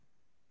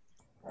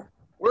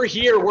We're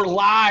here. We're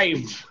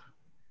live.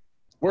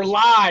 We're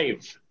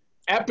live.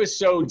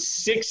 Episode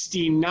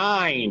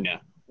 69.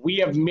 We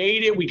have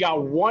made it. We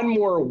got one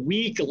more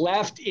week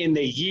left in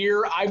the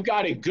year. I've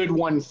got a good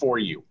one for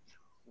you.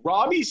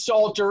 Robbie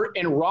Salter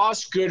and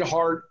Ross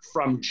Goodhart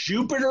from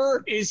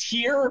Jupiter is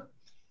here,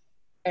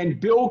 and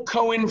Bill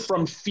Cohen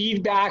from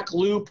Feedback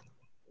Loop.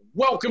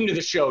 Welcome to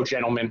the show,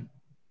 gentlemen.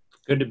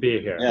 Good to be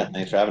here. Yeah,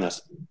 thanks for having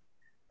us.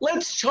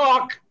 Let's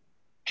talk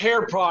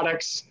hair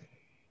products.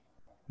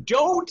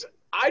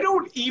 I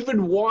don't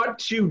even want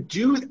to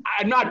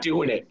I'm not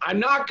doing it. I'm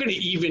not going to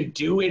even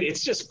do it.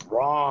 It's just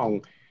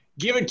wrong.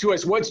 Give it to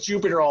us. What's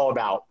Jupiter all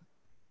about?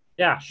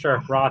 Yeah,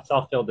 sure. Ross,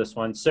 I'll fill this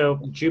one. So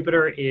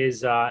Jupiter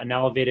is an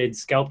elevated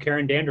scalp care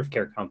and dandruff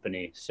care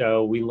company.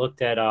 So we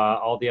looked at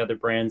all the other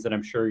brands that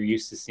I'm sure you're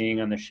used to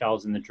seeing on the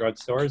shelves in the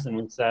drugstores, and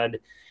we said,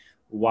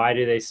 why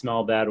do they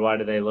smell bad? Why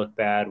do they look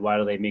bad? Why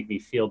do they make me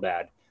feel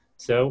bad?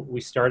 So we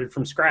started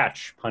from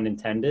scratch, pun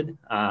intended,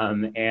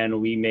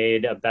 and we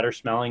made a better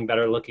smelling,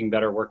 better looking,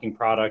 better working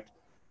product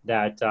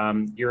that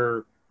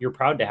you're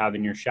proud to have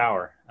in your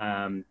shower.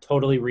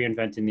 Totally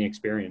reinventing the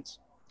experience.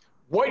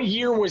 What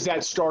year was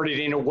that started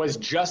in? It was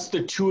just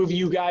the two of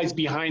you guys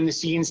behind the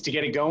scenes to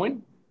get it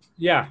going?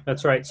 Yeah,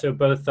 that's right. So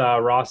both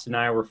Ross and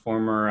I were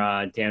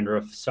former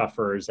dandruff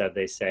sufferers, as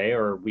they say,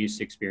 or we used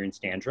to experience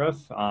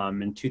dandruff.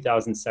 In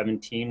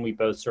 2017, we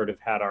both sort of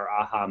had our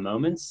aha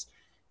moments.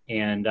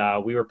 And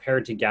we were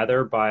paired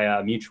together by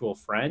a mutual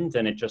friend,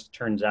 and it just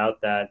turns out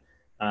that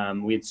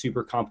we had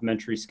super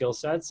complementary skill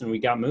sets, and we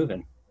got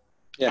moving.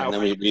 Yeah, and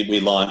then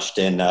we launched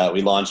in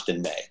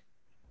May.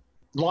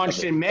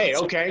 Launched in May.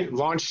 Okay,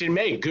 launched in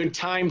May. Good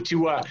time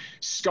to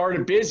start a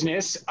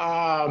business.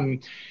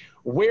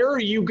 Where are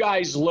you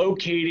guys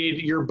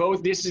located? You're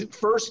both. This is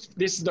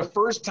the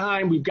first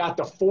time we've got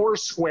the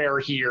Foursquare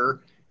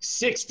here.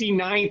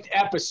 69th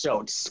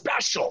episode,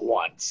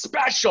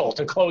 special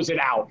to close it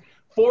out.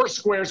 4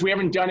 squares. We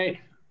haven't done it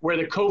where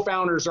the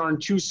co-founders are in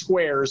 2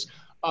 squares.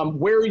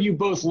 Where are you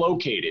both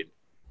located?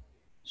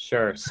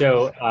 Sure.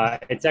 So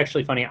it's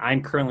actually funny.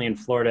 I'm currently in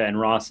Florida and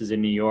Ross is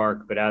in New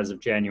York, but as of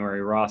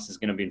January, Ross is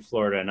going to be in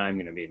Florida and I'm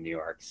going to be in New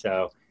York.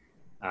 So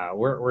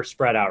we're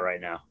spread out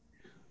right now.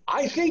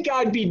 I think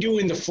I'd be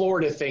doing the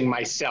Florida thing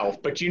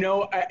myself, but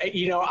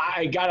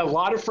I got a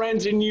lot of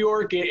friends in New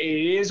York. It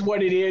is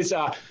what it is.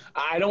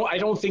 I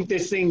don't think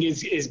this thing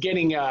is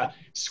getting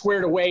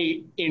squared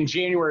away in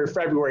January or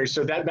February.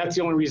 So that's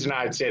the only reason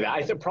I'd say that.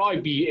 I'd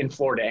probably be in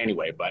Florida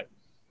anyway, but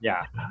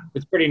yeah,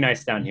 it's pretty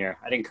nice down here.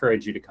 I'd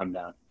encourage you to come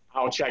down.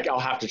 I'll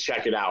have to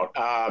check it out.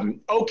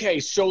 Okay,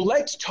 so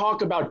let's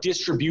talk about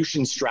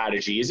distribution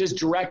strategy. Is this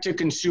direct to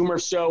consumer?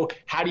 So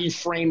how do you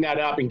frame that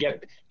up and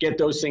get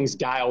those things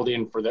dialed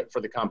in for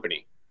the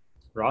company?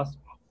 Ross?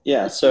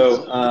 Yeah,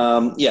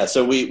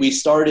 so we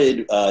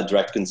started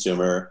direct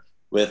consumer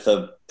with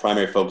a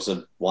primary focus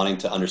of wanting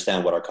to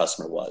understand what our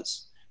customer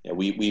was.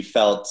 We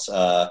felt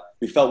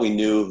we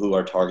knew who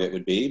our target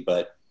would be,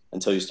 but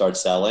until you start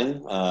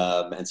selling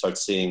and start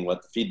seeing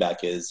what the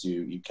feedback is,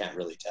 you can't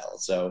really tell.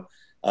 So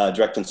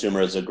direct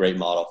consumer is a great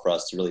model for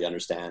us to really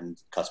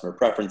understand customer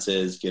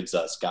preferences, gives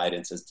us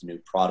guidance as to new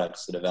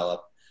products to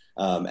develop,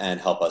 and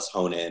help us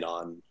hone in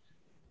on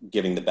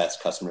giving the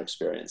best customer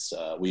experience.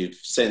 We've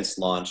since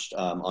launched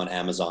on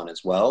Amazon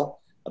as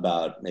well,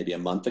 about maybe a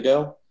month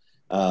ago.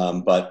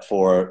 But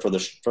for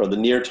the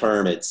near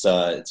term,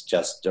 it's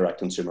just direct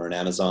consumer and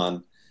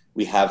Amazon.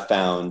 We have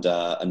found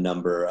a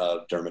number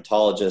of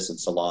dermatologists and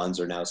salons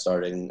are now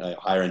starting,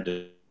 higher-end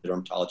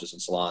dermatologists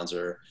and salons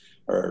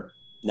are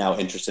now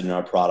interested in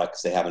our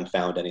products. They haven't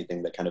found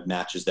anything that kind of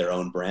matches their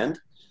own brand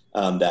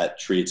that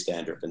treats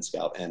dandruff and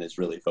scalp and is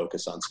really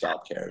focused on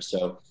scalp care.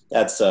 So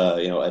that's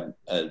something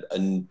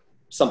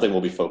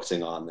we'll be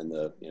focusing on in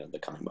the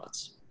coming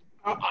months.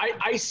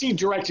 I see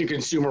direct to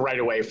consumer right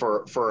away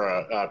for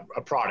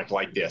a product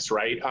like this,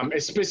 right?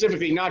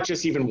 Specifically, not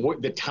just even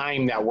the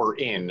time that we're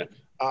in.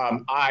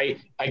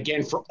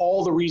 Again, for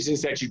all the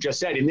reasons that you just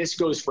said, and this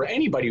goes for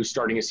anybody who's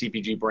starting a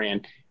CPG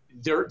brand,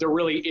 there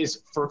really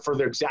is for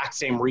the exact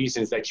same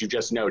reasons that you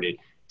just noted,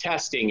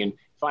 testing and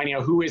finding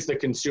out who is the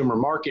consumer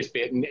market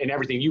fit and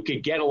everything. You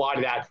could get a lot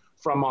of that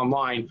from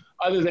online,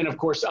 other than, of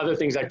course, other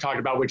things I've talked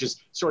about, which is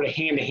sort of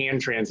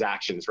hand-to-hand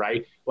transactions,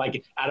 right?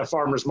 Like at a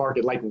farmer's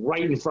market, like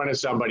right in front of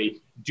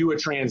somebody, do a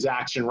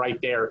transaction right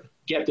there,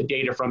 get the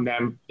data from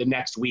them the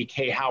next week.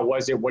 Hey, how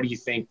was it? What do you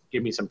think?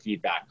 Give me some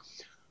feedback.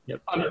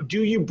 Yep.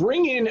 Do you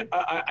bring in,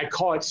 I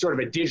call it sort of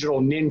a digital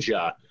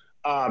ninja,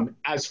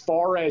 as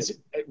far as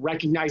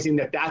recognizing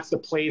that that's the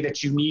play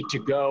that you need to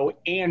go,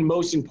 and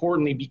most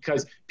importantly,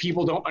 because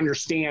people don't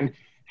understand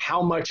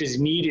how much is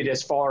needed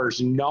as far as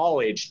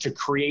knowledge to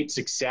create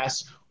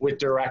success with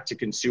direct to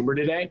consumer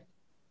today?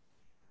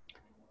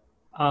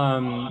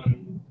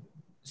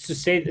 So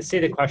say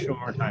the question one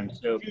more time.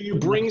 So do you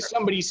bring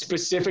somebody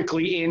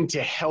specifically in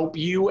to help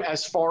you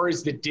as far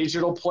as the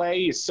digital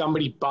play? Is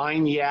somebody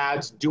buying the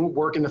ads,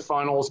 working the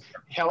funnels,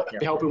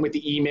 helping with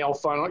the email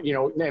funnel,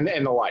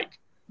 and the like?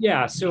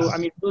 Yeah. So, I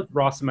mean, both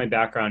Ross and my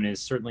background is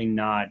certainly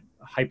not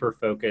hyper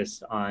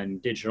focused on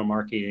digital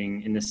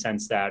marketing in the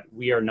sense that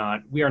we are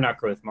not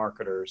growth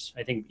marketers.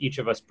 I think each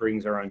of us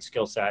brings our own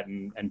skill set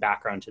and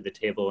background to the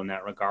table in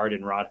that regard.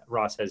 And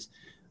Ross has,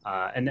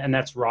 and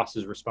that's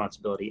Ross's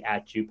responsibility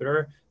at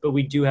Jupiter, but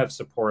we do have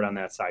support on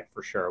that side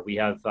for sure. We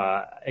have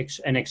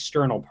an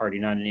external party,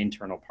 not an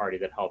internal party,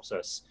 that helps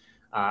us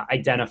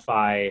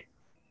identify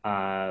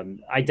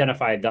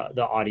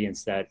the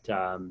audience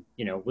that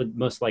would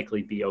most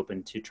likely be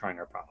open to trying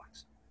our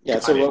products. Yeah.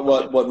 So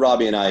what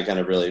Robbie and I kind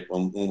of really,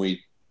 when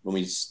we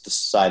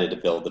decided to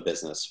build the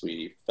business,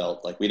 we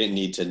felt like we didn't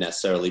need to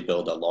necessarily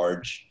build a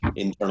large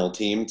internal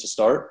team to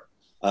start,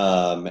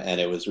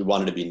 and we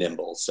wanted to be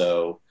nimble.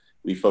 So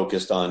we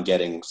focused on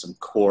getting some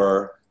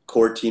core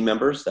team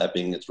members. That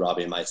being, it's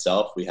Robbie and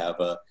myself. We have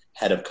a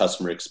head of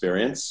customer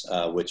experience,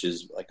 which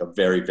is like a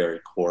very, very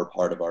core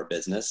part of our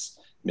business,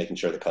 making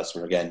sure the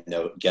customer, again,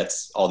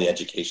 gets all the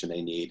education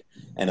they need,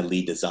 and a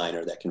lead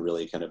designer that can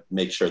really kind of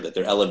make sure that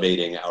they're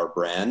elevating our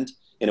brand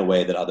in a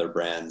way that other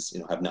brands,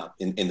 have not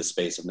in the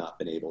space have not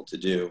been able to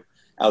do.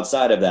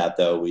 Outside of that,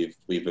 though, we've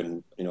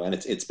been, and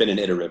it's been an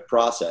iterative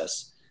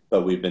process,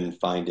 but we've been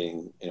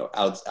finding,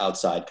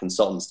 outside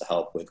consultants to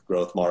help with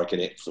growth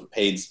marketing, so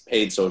paid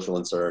social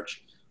and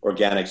search,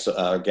 organic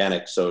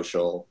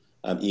social,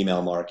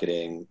 email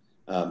marketing,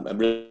 and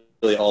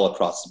really all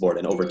across the board.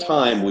 And over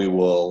time, we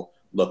will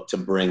look to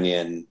bring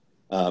in,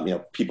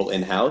 people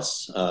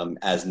in-house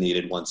as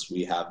needed once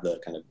we have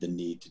the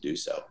need to do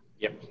so.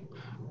 Yep.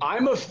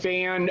 I'm a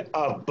fan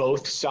of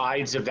both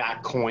sides of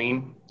that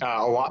coin.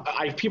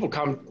 People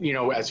come,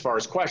 as far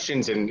as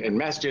questions and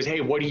messages.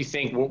 Hey, what do you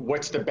think?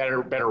 What's the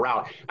better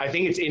route? I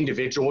think it's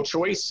individual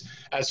choice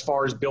as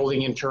far as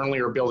building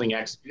internally or building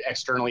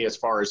externally, as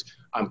far as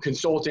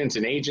consultants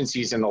and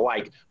agencies and the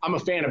like. I'm a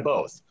fan of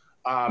both.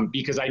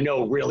 Because I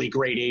know really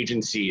great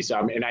agencies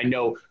and I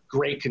know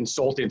great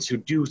consultants who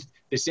do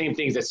the same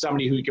things that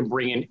somebody who you can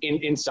bring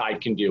inside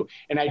can do.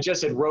 And I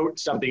just wrote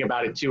something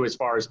about it too, as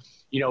far as,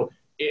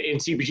 in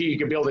CPG, you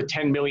can build a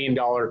 $10 million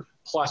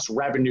plus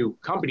revenue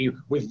company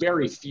with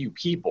very few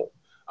people.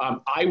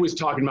 I was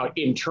talking about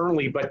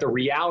internally, but the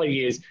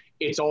reality is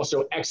it's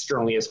also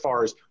externally, as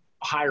far as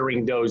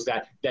hiring those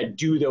that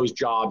do those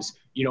jobs,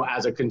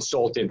 as a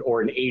consultant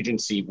or an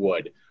agency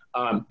would.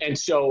 And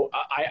so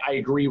I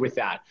agree with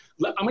that.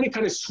 I'm going to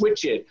kind of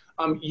switch it.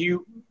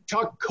 You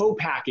talk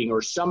co-packing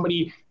or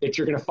somebody that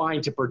you're going to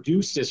find to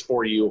produce this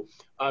for you.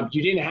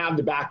 You didn't have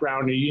the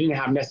background, or you didn't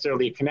have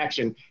necessarily a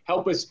connection.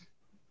 Help us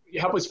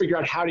figure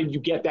out, how did you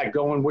get that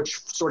going? Which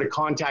sort of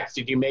contacts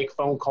did you make,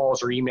 phone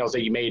calls or emails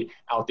that you made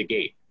out the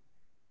gate?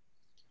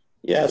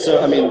 Yeah.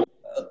 So, I mean,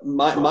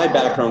 my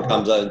background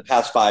comes in the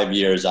past 5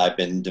 years. I've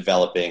been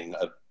developing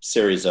a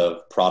series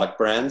of product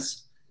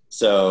brands.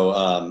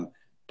 So,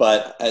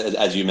 but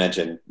as you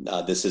mentioned,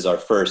 this is our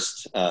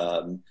first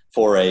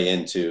foray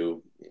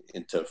into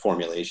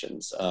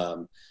formulations.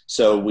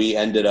 So we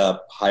ended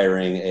up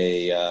hiring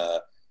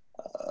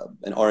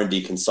an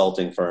R&D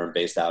consulting firm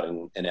based out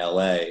in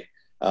LA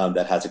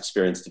that has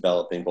experience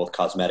developing both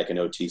cosmetic and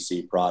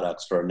OTC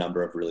products for a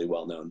number of really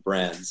well-known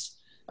brands.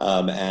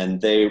 And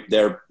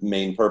their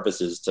main purpose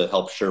is to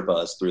help Sherpa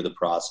us through the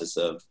process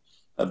of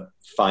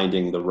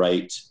finding the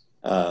right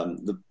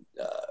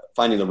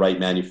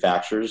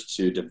manufacturers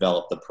to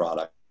develop the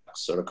product,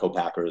 sort of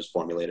co-packers,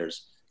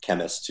 formulators,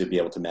 chemists, to be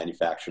able to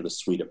manufacture the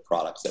suite of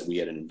products that we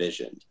had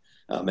envisioned.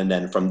 And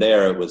then from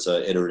there, it was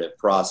an iterative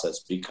process,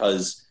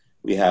 because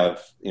we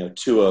have,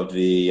 two of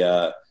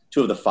the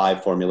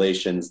 5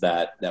 formulations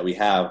that we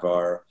have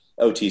are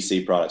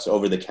OTC products,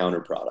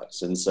 over-the-counter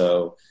products. And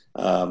so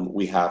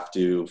we have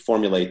to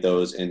formulate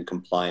those in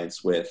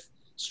compliance with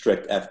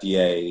strict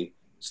FDA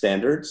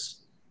standards.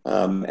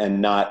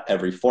 And not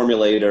every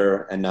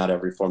formulator and not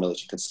every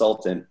formulation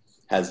consultant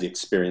has the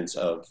experience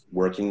of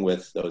working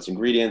with those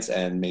ingredients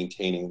and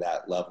maintaining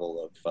that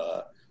level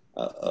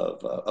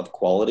of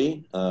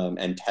quality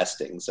and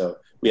testing. So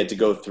we had to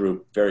go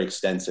through very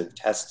extensive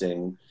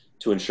testing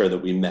to ensure that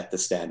we met the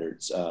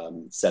standards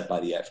set by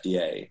the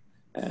FDA,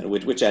 and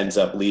which ends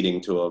up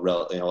leading to a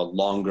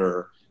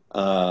longer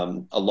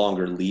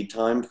lead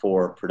time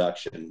for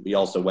production. We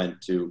also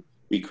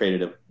we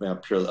created a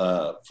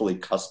pure, fully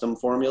custom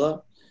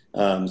formula.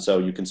 So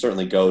you can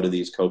certainly go to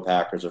these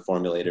co-packers or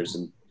formulators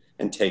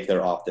and take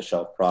their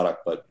off-the-shelf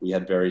product, but we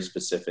had very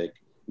specific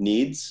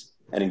needs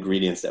and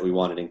ingredients that we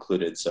wanted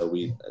included. So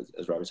we,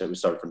 as Robert said, we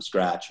started from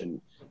scratch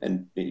and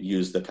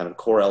used the kind of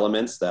core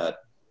elements that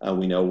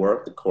we know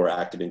work, the core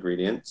active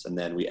ingredients, and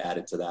then we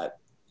added to that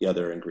the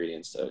other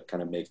ingredients to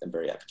kind of make them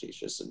very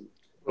efficacious. And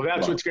well,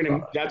 that's what's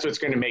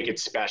going to make it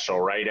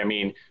special, right? I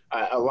mean,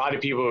 a lot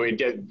of people,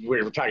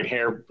 we're talking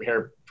hair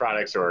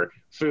products or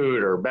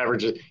food or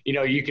beverages,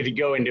 you could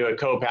go into a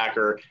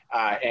co-packer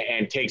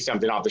and take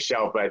something off the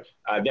shelf, but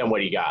then what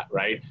do you got,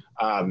 right?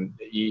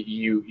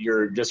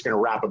 You're just going to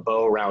wrap a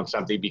bow around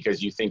something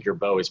because you think your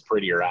bow is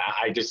prettier.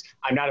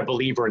 I'm not a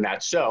believer in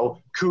that.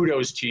 So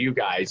kudos to you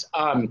guys.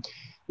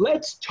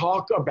 Let's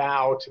talk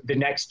about the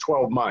next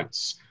 12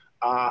 months.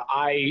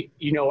 I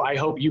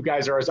hope you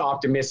guys are as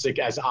optimistic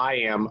as I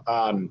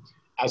am.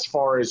 as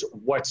far as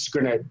what's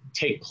going to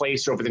take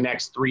place over the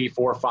next 3,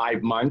 4,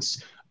 5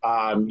 months.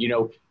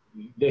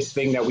 This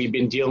thing that we've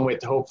been dealing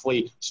with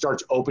hopefully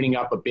starts opening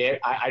up a bit.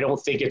 I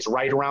don't think it's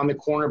right around the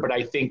corner, but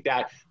I think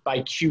that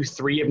by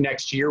Q3 of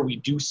next year, we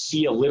do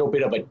see a little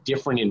bit of a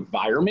different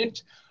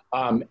environment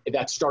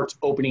that starts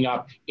opening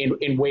up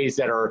in ways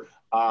that are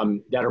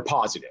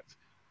positive.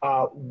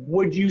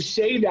 Would you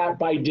say that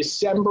by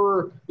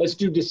December, let's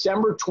do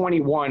December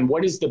 21,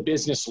 what does the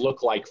business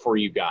look like for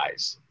you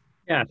guys?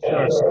 Yeah,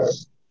 sure.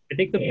 I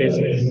think the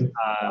business,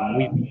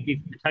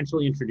 we've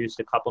potentially introduced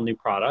a couple new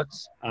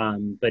products,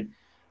 but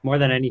more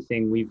than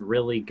anything, we've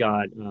really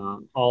got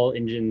all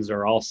engines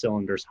or all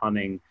cylinders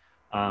humming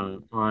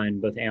on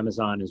both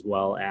Amazon as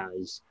well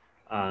as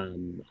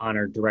on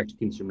our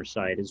direct-to-consumer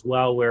site as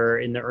well. We're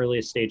in the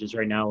earliest stages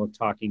right now of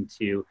talking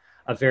to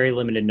a very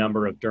limited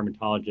number of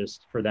dermatologists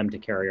for them to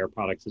carry our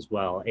products as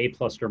well, A+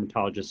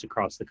 dermatologists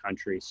across the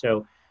country.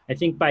 So I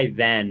think by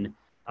then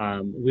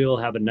we will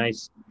have a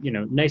nice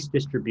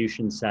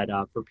distribution set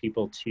up for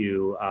people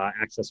to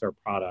access our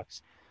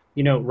products.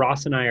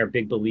 Ross and I are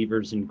big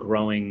believers in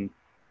growing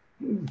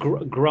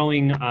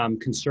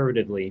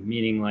conservatively,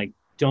 meaning like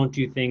don't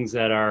do things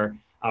that are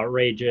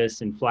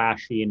outrageous and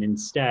flashy, and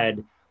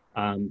instead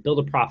build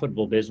a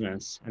profitable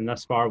business. And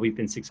thus far, we've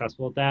been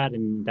successful at that,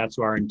 and that's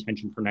our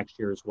intention for next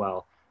year as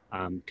well.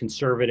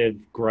 Conservative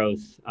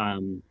growth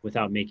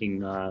without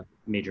making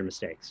major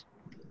mistakes.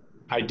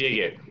 I dig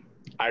it.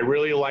 I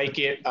really like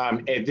it.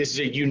 This is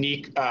a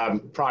unique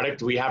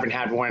product. We haven't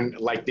had one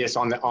like this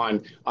on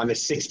the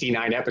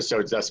 69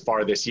 episodes thus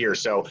far this year.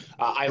 So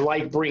I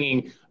like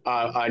bringing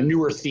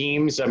newer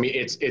themes. I mean,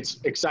 it's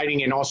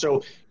exciting, and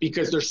also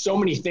because there's so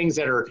many things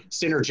that are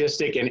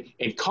synergistic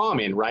and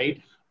common,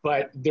 right?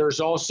 But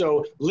there's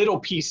also little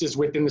pieces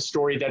within the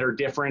story that are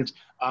different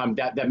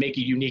that make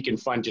it unique and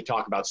fun to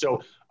talk about.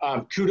 So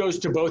kudos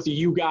to both of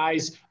you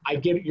guys. I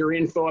get your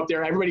info up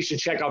there. Everybody should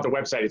check out the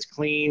website. It's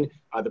clean.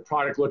 The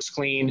product looks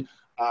clean.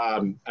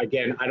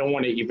 Again, I don't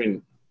want to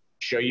even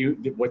show you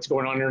what's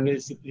going on in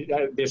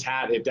this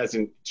hat.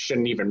 It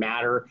shouldn't even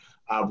matter.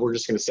 We're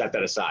just going to set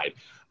that aside.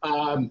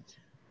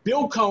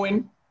 Bill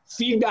Cohen,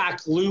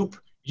 Feedback Loop.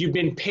 You've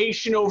been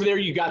patient over there.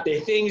 You got the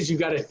things. You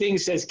got a thing that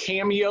says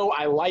Cameo.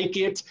 I like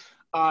it.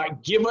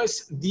 Give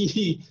us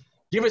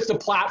the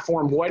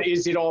platform. What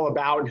is it all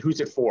about, and who's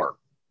it for?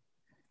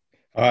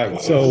 All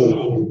right.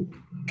 So,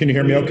 can you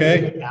hear me?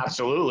 Okay.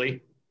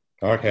 Absolutely.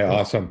 Okay.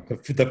 Awesome.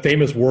 The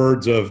famous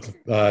words of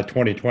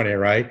 2020,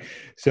 right?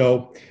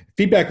 So,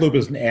 Feedback Loop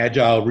is an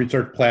agile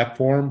research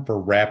platform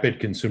for rapid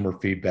consumer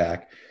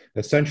feedback.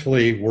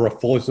 Essentially, we're a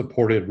fully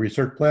supported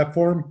research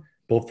platform,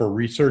 both for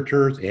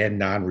researchers and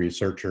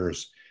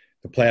non-researchers.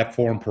 The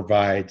platform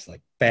provides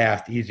like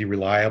fast, easy,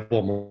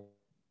 reliable.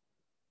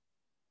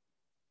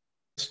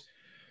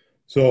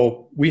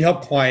 So we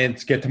help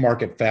clients get to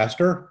market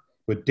faster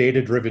with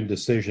data-driven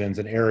decisions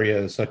in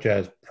areas such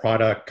as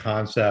product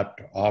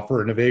concept,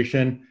 offer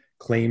innovation,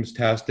 claims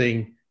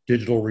testing,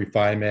 digital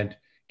refinement,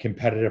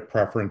 competitive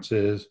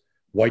preferences,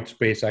 white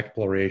space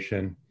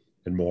exploration,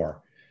 and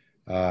more.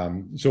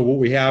 So what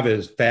we have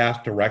is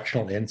fast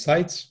directional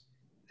insights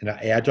and an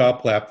agile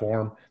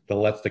platform that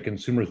lets the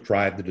consumers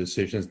drive the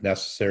decisions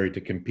necessary to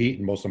compete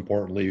and, most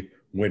importantly,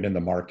 win in the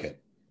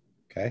market.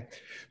 Okay.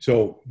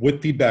 So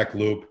with Feedback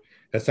Loop,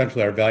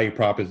 essentially our value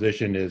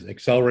proposition is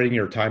accelerating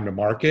your time to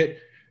market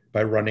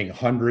by running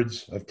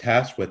hundreds of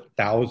tests with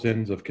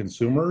thousands of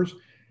consumers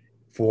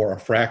for a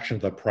fraction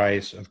of the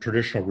price of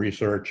traditional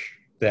research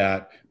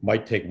that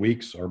might take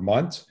weeks or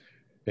months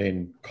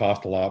and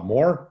cost a lot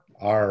more.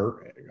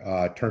 Our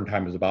turn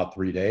time is about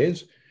 3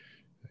 days.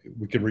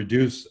 We can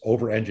reduce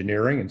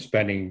over-engineering and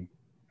spending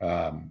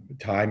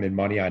time and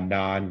money on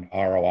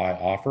non-ROI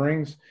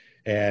offerings,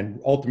 and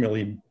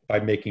ultimately by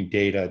making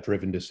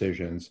data-driven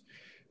decisions.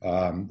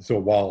 So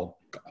while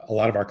a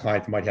lot of our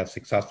clients might have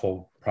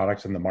successful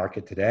products in the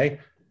market today,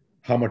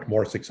 how much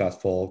more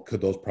successful could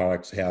those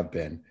products have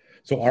been?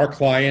 So our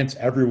clients,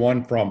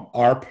 everyone from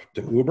ARP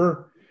to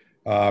Uber,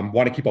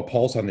 want to keep a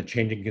pulse on the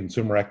changing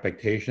consumer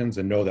expectations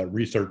and know that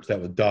research that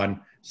was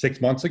done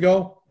 6 months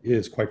ago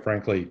is, quite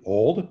frankly,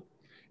 old.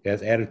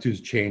 As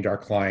attitudes change, our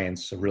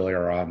clients really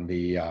are on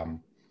the on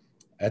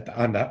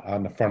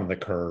the front of the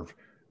curve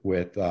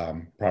with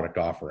product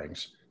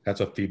offerings. That's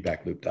what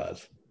Feedback Loop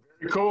does.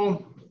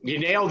 Cool. You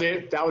nailed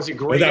it. That was a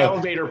great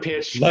elevator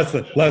pitch. Less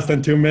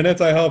than 2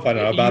 minutes, I hope. I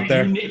don't know about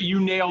there. You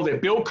nailed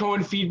it. Bill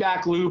Cohen,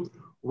 Feedback Loop,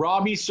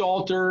 Robbie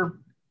Salter,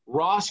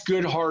 Ross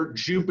Goodhart,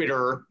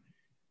 Jupiter.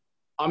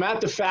 I'm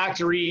at the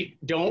factory.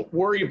 Don't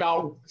worry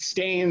about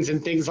stains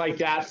and things like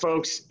that,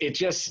 folks. It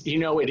just,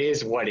 it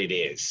is what it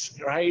is,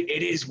 right?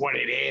 It is what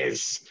it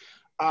is.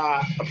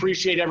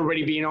 Appreciate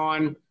everybody being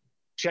on.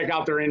 Check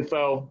out their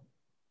info.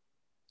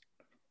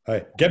 All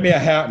right. Get me a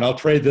hat, and I'll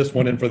trade this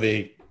one in for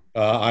the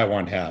I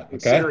Want hat.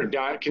 Okay?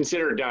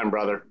 Consider it done,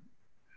 brother.